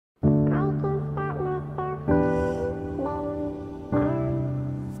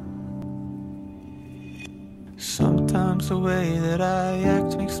Sometimes the way that I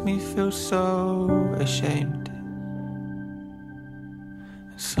act makes me feel so ashamed.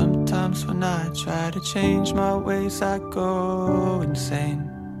 And sometimes when I try to change my ways, I go insane.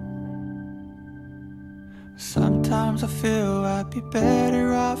 Sometimes I feel I'd be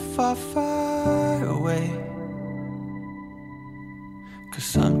better off far away. 'Cause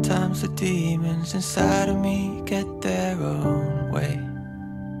sometimes the demons inside of me get their own way.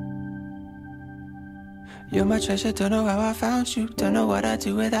 You're my treasure, don't know how I found you, don't know what I'd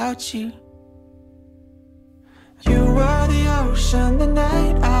do without you. You were the ocean the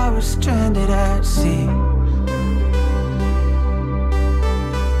night I was stranded at sea.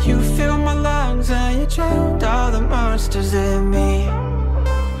 You filled my lungs and you drowned all the monsters in me.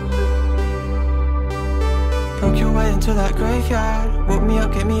 Broke your way into that graveyard, woke me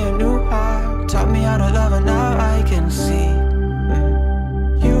up, gave me a new heart, taught me how to love and now I can see.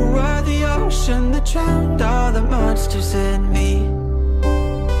 You were the ocean that drowned all the monsters in me.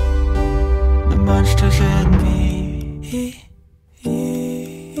 The monsters in me.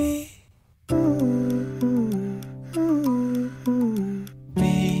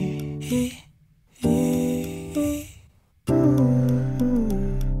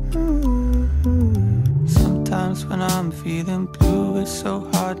 Sometimes when I'm feeling blue, it's so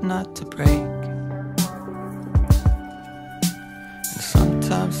hard not to break. And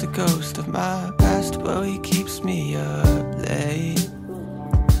sometimes the ghost of my past, well, he keeps me up late.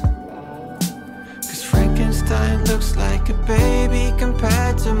 'Cause Frankenstein looks like a baby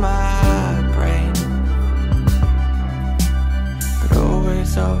compared to my brain. But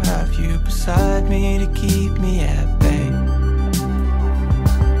always I'll have you beside me to keep me at bay.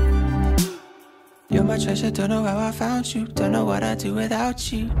 You're my treasure, don't know how I found you, don't know what I'd do without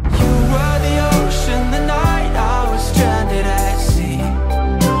you. You were the ocean the night I was stranded at